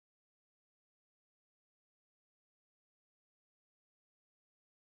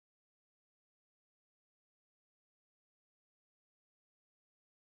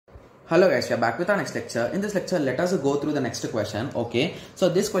Hello guys, we are back with our next lecture. In this lecture, let us go through the next question. Okay, so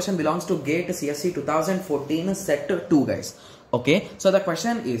this question belongs to GATE CSE 2014 set 2 guys. Okay, so the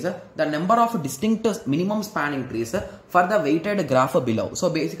question is the number of distinct minimum spanning trees for the weighted graph below. So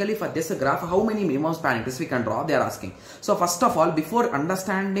basically for this graph, how many minimum spanning trees we can draw, they are asking. So first of all, before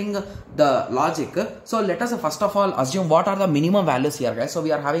understanding the logic, so let us first of all assume what are the minimum values here guys. So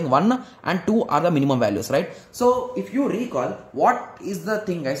we are having 1 and 2 are the minimum values, right? So if you recall, what is the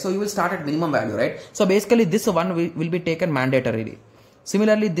thing guys? So you will start at minimum value, right? So basically this one will be taken mandatorily.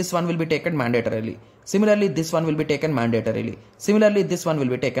 Similarly, this one will be taken mandatorily. Similarly, this one will be taken mandatorily. Similarly, this one will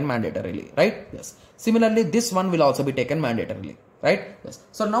be taken mandatorily, right? Yes. Similarly, this one will also be taken mandatorily, right? Yes.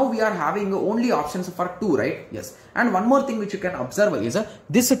 So now we are having only options for 2, right? Yes. And one more thing which you can observe is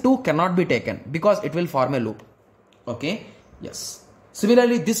this 2 cannot be taken because it will form a loop. Okay. Yes.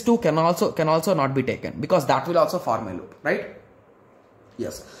 Similarly, this 2 can also not be taken because that will also form a loop, right?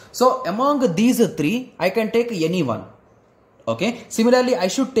 Yes. So among these 3, I can take any one. Okay, similarly I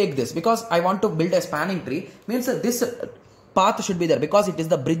should take this because I want to build a spanning tree, means this path should be there because it is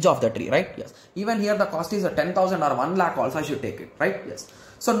the bridge of the tree, right? Yes. Even here the cost is 10,000 or 1 lakh also I should take it, right? Yes.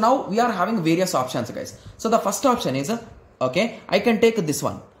 So now we are having various options guys. So the first option is, okay, I can take this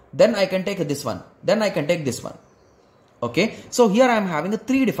one, then I can take this one, then I can take this one. Okay, so here I am having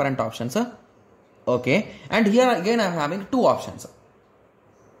 3 different options. Okay, and here again I am having 2 options.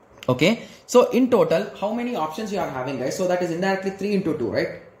 Okay, so in total, how many options you are having guys? So that is indirectly 3 into 2, right?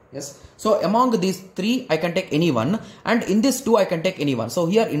 Yes. So among these 3, I can take any one, and in this 2, I can take any one. So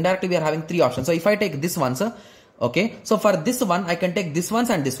here indirectly we are having 3 options. So if I take this one, okay, so for this one, I can take this ones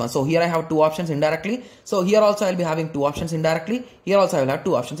and this one. So here I have 2 options indirectly. So here also I will be having 2 options indirectly. Here also I will have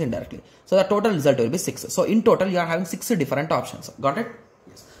 2 options indirectly. So the total result will be 6. So in total, you are having 6 different options. Got it?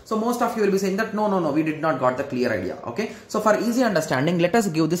 So most of you will be saying that no, we did not got the clear idea. Okay. So for easy understanding, let us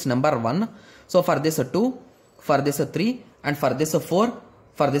give this number 1. So for this 2, for this 3, and for this 4,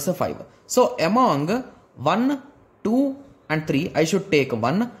 for this 5. So among 1, 2 and 3, I should take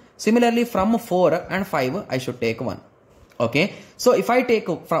 1. Similarly from 4 and 5, I should take 1. Okay. So if I take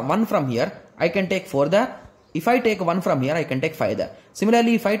 1 from here, I can take 4 there. If I take 1 from here, I can take 5 there.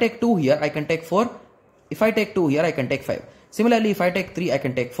 Similarly, if I take 2 here, I can take 4. If I take 2 here, I can take 5. Similarly, if I take 3, I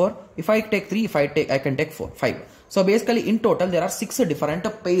can take 4. If I take 3, I can take 5. So basically in total, there are 6 different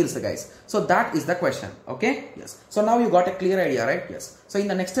pairs guys. So that is the question. Okay. Yes. So now you got a clear idea, right? Yes. So in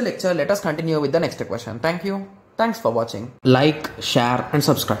the next lecture, let us continue with the next question. Thank you. Thanks for watching. Like, share and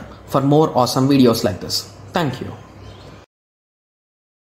subscribe for more awesome videos like this. Thank you.